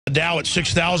Dow at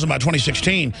 6,000 by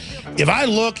 2016. If I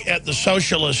look at the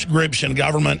socialist groups in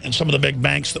government and some of the big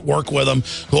banks that work with them,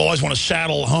 who always want to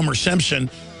saddle Homer Simpson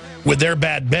with their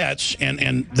bad bets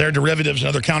and their derivatives and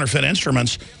other counterfeit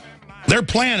instruments, their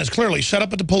plan is clearly set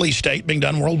up at the police state, being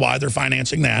done worldwide. They're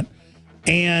financing that.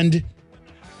 And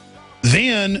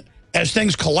then, as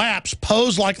things collapse,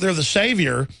 pose like they're the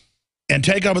savior and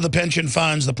take over the pension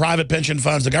funds, the private pension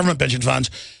funds, the government pension funds,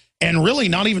 and really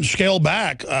not even scale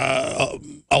back a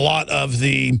lot of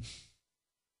the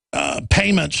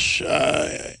payments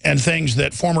and things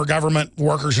that former government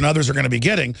workers and others are going to be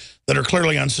getting that are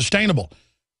clearly unsustainable.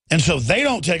 And so they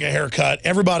don't take a haircut.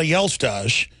 Everybody else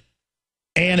does.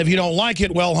 And if you don't like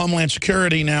it, well, Homeland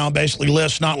Security now basically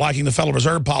lists not liking the Federal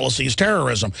Reserve policy as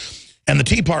terrorism. And the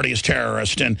Tea Party is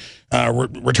terrorist. And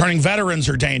returning veterans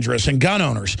are dangerous, and gun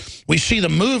owners. We see the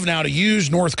move now to use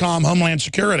Northcom, Homeland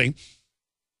Security,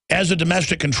 as a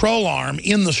domestic control arm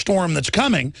in the storm that's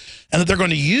coming, and that they're going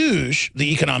to use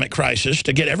the economic crisis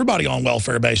to get everybody on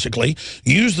welfare, basically,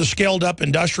 use the scaled-up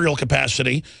industrial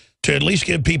capacity to at least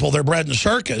give people their bread and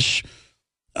circus.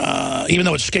 Even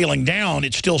though it's scaling down,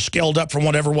 it's still scaled up from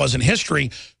whatever was in history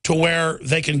to where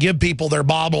they can give people their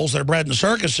baubles, their bread and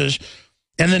circuses,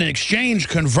 and then in exchange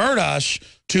convert us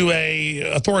to a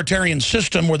authoritarian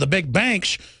system where the big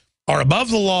banks are above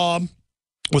the law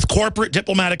with corporate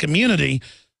diplomatic immunity,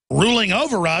 ruling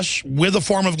over us with a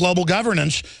form of global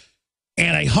governance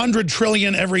and $100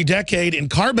 trillion every decade in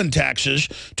carbon taxes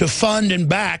to fund and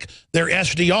back their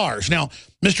SDRs. Now,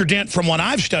 Mr. Dent, from what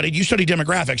I've studied, you study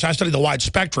demographics. I study the wide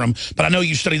spectrum, but I know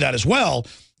you study that as well.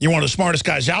 You're one of the smartest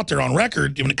guys out there on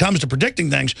record when it comes to predicting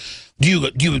things.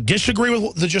 Do you disagree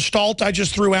with the gestalt I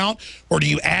just threw out, or do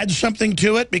you add something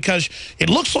to it? Because it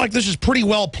looks like this is pretty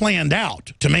well planned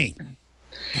out to me.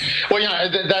 Well, yeah,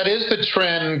 that is the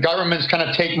trend. Governments kind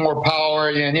of take more power,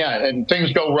 and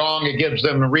things go wrong. It gives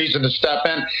them a reason to step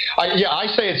in. I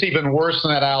say it's even worse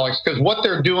than that, Alex, because what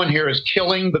they're doing here is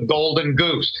killing the golden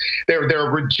goose.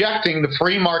 They're rejecting the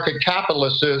free market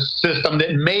capitalist system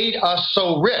that made us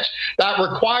so rich. That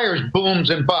requires booms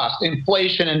and busts,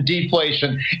 inflation and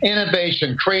deflation,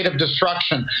 innovation, creative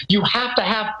destruction. You have to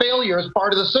have failure as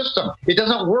part of the system. It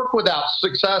doesn't work without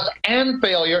success and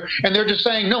failure, and they're just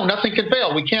saying, no, nothing can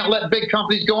fail. We can't let big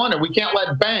companies go under. We can't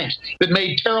let banks that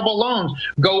made terrible loans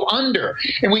go under.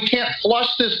 And we can't flush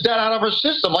this debt out of our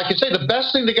system. Like you say, the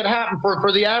best thing that could happen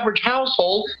for the average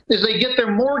household is they get their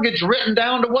mortgage written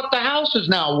down to what the house is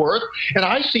now worth. And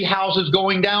I see houses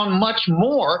going down much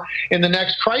more in the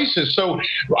next crisis. So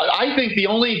I think the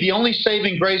only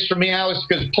saving grace for me, Alex,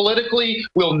 because politically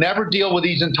we'll never deal with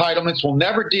these entitlements. We'll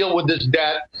never deal with this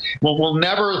debt. We'll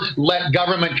never let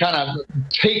government kind of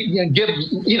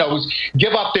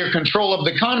give up their control of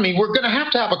the economy. We're going to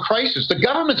have a crisis. The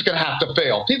government's going to have to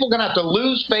fail. People are going to have to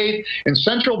lose faith in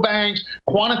central banks,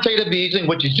 quantitative easing,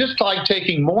 which is just like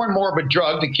taking more and more of a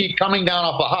drug to keep coming down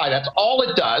off a high. That's all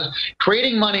it does.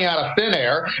 Creating money out of thin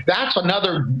air. That's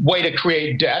another way to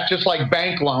create debt, just like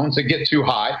bank loans that get too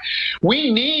high.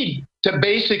 We need to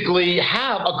basically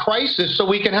have a crisis so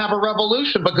we can have a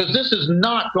revolution, because this is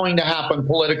not going to happen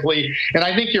politically. And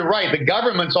I think you're right. The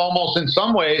government's almost in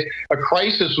some ways, a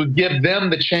crisis would give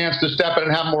them the chance to step in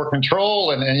and have more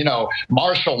control and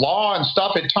martial law and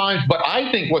stuff at times. But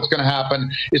I think what's going to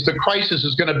happen is the crisis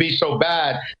is going to be so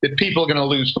bad that people are going to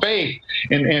lose faith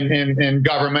in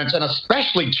governments, and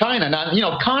especially China.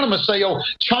 Now, economists say, oh,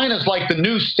 China's like the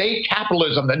new state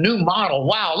capitalism, the new model.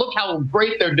 Wow, look how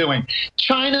great they're doing.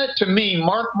 China, to me,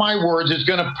 mark my words, is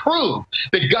going to prove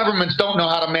that governments don't know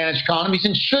how to manage economies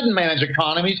and shouldn't manage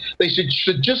economies. They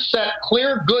should just set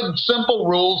clear, good, simple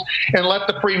rules and let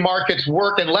the free markets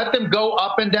work and let them go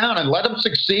up and down and let them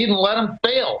succeed and let them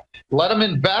fail. Let them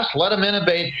invest, let them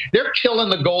innovate. They're killing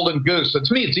the golden goose. So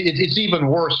to me, it's even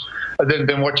worse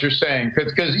than what you're saying,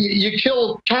 because you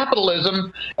kill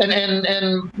capitalism,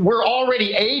 and we're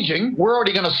already aging. We're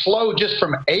already going to slow just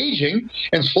from aging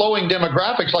and slowing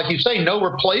demographics. Like you say, no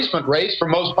replacement rates for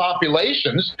most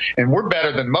populations, and we're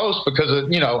better than most because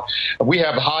we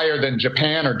have higher than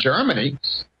Japan or Germany.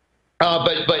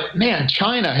 But man,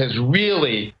 China has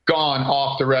really gone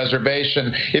off the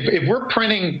reservation. If we're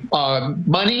printing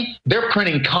money, they're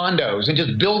printing condos and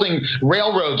just building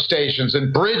railroad stations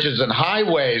and bridges and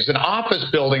highways and office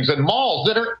buildings and malls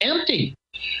that are empty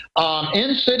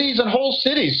in cities and whole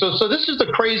cities. So this is the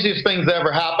craziest thing that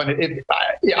ever happened.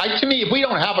 To me, if we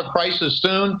don't have a crisis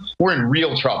soon, we're in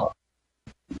real trouble.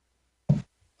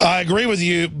 I agree with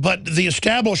you, but the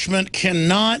establishment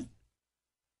cannot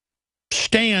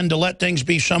stand to let things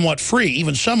be somewhat free,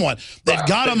 even somewhat. They've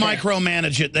got to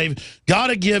micromanage it. They've got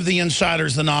to give the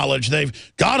insiders the knowledge. They've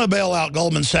got to bail out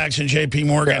Goldman Sachs and J.P.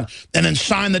 Morgan and then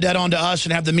sign the debt onto us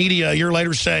and have the media a year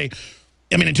later say,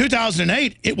 I mean, in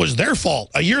 2008, it was their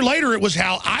fault. A year later, it was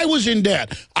how I was in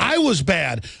debt. I was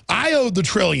bad. I owed the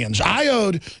trillions. I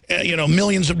owed,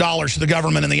 millions of dollars to the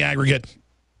government in the aggregate.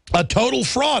 A total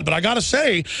fraud. But I got to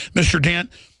say, Mr. Dent,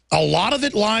 a lot of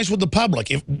it lies with the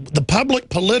public. If the public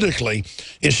politically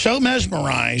is so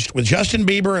mesmerized with Justin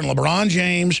Bieber and LeBron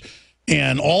James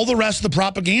and all the rest of the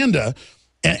propaganda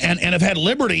and have had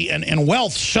liberty and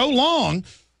wealth so long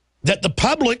that the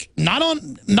public,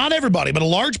 not everybody, but a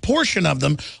large portion of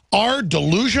them are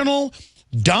delusional,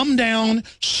 dumbed down,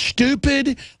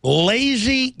 stupid,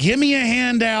 lazy, give me a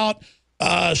handout,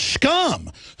 scum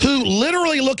who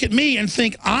literally look at me and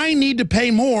think I need to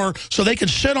pay more so they can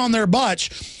sit on their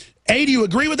butts. A, do you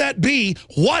agree with that? B,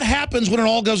 what happens when it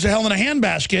all goes to hell in a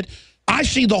handbasket? I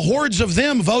see the hordes of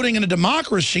them voting in a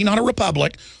democracy, not a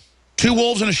republic, two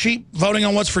wolves and a sheep voting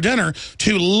on what's for dinner,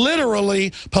 to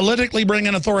literally politically bring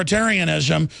in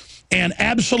authoritarianism and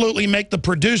absolutely make the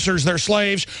producers their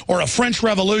slaves, or a French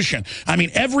Revolution. I mean,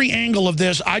 every angle of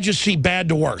this, I just see bad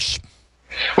to worse.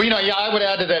 Well, I would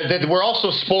add to that we're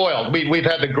also spoiled. We've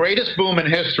had the greatest boom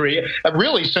in history,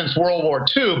 really since World War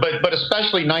II, but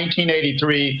especially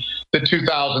 1983 to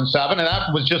 2007, and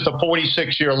that was just a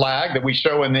 46-year lag that we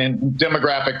show in the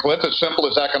demographic clip, as simple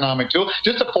as economic tool,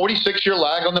 just a 46-year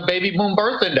lag on the baby boom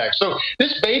birth index. So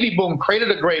this baby boom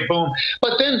created a great boom,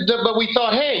 but we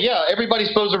thought, hey, yeah, everybody's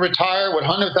supposed to retire with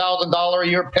 $100,000 a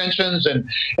year pensions and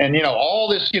all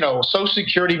this, Social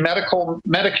Security, Medicare,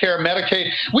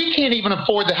 Medicaid. We can't even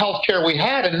afford the health care we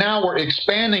had, and now we're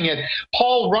expanding it.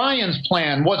 Paul Ryan's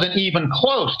plan wasn't even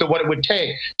close to what it would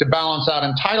take to balance out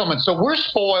entitlement. So we're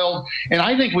spoiled. And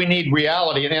I think we need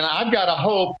reality. And I've got to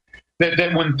hope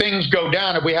that when things go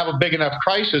down, if we have a big enough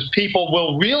crisis, people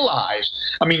will realize,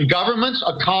 governments,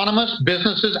 economists,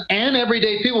 businesses, and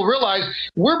everyday people realize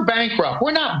we're bankrupt.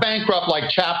 We're not bankrupt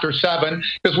like Chapter 7,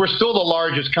 because we're still the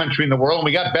largest country in the world, and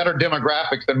we got better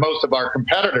demographics than most of our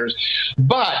competitors.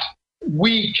 But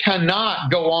we cannot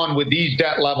go on with these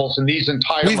debt levels and these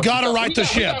entitlements. We've got to right the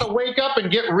ship. We've got to wake up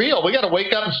and get real. We got to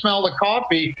wake up and smell the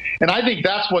coffee. And I think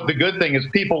that's what the good thing is.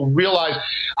 People realize.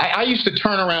 I used to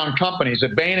turn around companies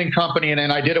at Bain and Company,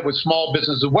 and I did it with small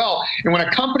business as well. And when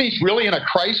a company's really in a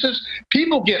crisis,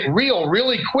 people get real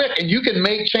really quick, and you can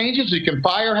make changes. You can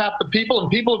fire half the people, and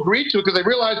people agree to it because they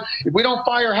realize if we don't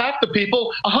fire half the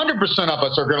people, 100% of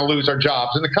us are going to lose our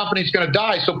jobs, and the company's going to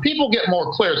die. So people get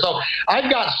more clear. So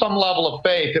I've got some level of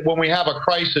faith that when we have a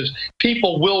crisis,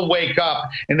 people will wake up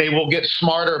and they will get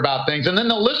smarter about things. And then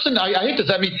they'll listen. I hate to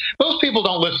say, most people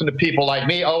don't listen to people like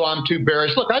me. Oh, I'm too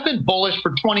bearish. Look, I've been bullish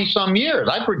for 20-some years.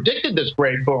 I predicted this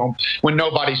great boom when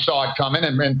nobody saw it coming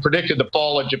and predicted the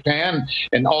fall of Japan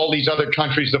and all these other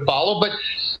countries to follow.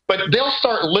 But they'll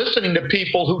start listening to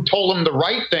people who told them the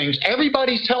right things.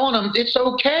 Everybody's telling them it's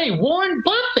okay. Warren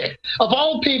Buffett, of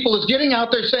all people, is getting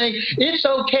out there saying it's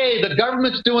okay. The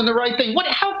government's doing the right thing.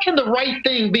 How can the right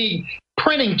thing be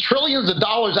printing trillions of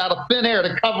dollars out of thin air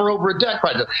to cover over a debt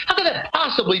crisis? How could that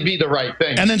possibly be the right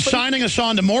thing? And then signing us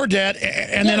on to more debt,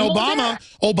 and then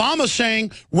Obama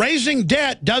saying raising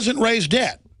debt doesn't raise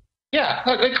debt. Yeah,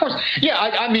 of course. Yeah,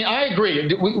 I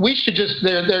agree. We should just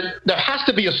there has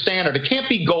to be a standard. It can't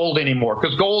be gold anymore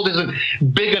because gold isn't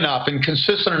big enough and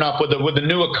consistent enough with the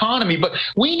new economy. But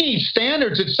we need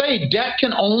standards that say debt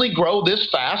can only grow this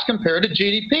fast compared to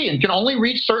GDP and can only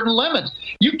reach certain limits.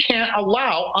 You can't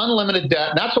allow unlimited debt.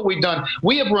 And that's what we've done.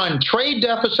 We have run trade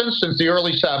deficits since the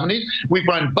early 70s. We've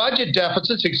run budget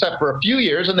deficits except for a few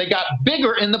years, and they got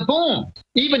bigger in the boom.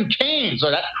 Even Keynes,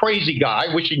 that crazy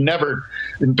guy, wish he never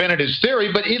invented his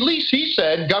theory, but at least he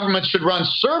said governments should run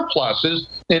surpluses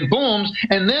in booms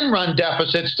and then run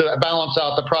deficits to balance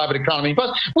out the private economy.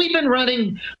 But we've been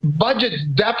running budget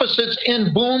deficits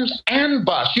in booms and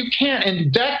busts. You can't,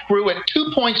 and debt grew at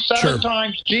 2.7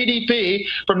 times GDP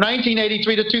from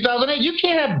 1983 to 2008. You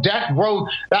can't have debt grow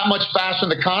that much faster in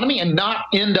the economy and not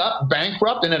end up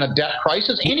bankrupt and in a debt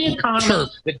crisis. Any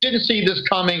economist that didn't see this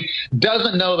coming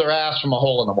doesn't know their ass from a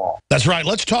hole in the wall. That's right.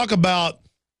 Let's talk about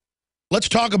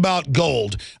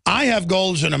gold. I have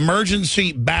gold as an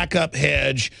emergency backup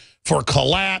hedge for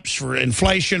collapse, for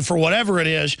inflation, for whatever it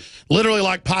is. Literally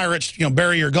like pirates,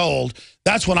 bury your gold.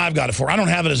 That's what I've got it for. I don't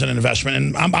have it as an investment.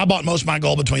 And I bought most of my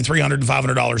gold between $300 and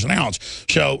 $500 an ounce.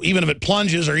 So even if it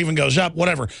plunges or even goes up,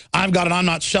 whatever, I've got it. I'm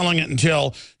not selling it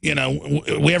until,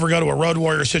 we ever go to a road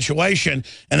warrior situation.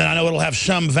 And then I know it'll have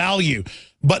some value.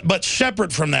 But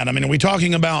separate from that, are we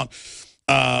talking about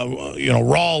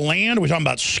raw land? Are we talking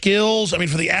about skills? I mean,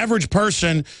 for the average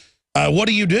person, what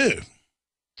do you do?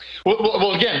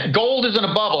 Well, again, gold is in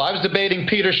a bubble. I was debating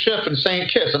Peter Schiff in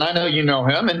St. Kitts, and I know you know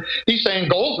him, and he's saying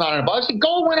gold's not in a bubble. I said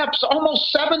gold went up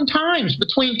almost 7 times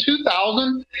between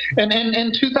 2000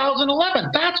 and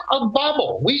 2011. That's a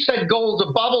bubble. We said gold's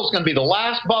a bubble. It's going to be the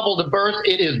last bubble to burst.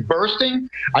 It is bursting.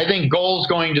 I think gold's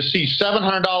going to see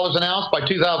 $700 an ounce by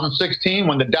 2016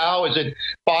 when the Dow is at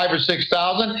 5,000 or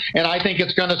 6,000, and I think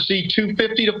it's going to see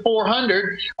 250 to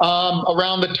 400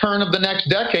 around the turn of the next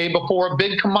decade before a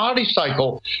big commodity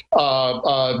cycle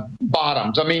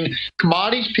bottoms. I mean,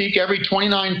 commodities peak every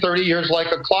 29, 30 years like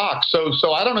a clock.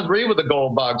 So I don't agree with the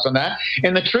gold bugs on that.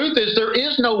 And the truth is there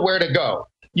is nowhere to go.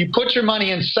 You put your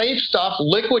money in safe stuff,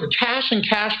 liquid cash, and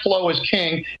cash flow is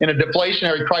king in a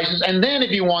deflationary crisis. And then if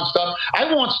you want stuff,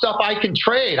 I want stuff I can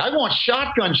trade. I want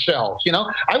shotgun shells,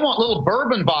 I want little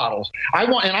bourbon bottles. I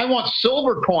want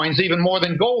silver coins even more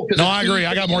than gold. No, I agree.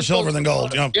 I got more silver than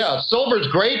gold. Yeah, silver is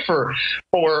great for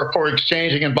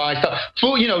exchanging and buying stuff.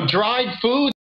 Food, dried food.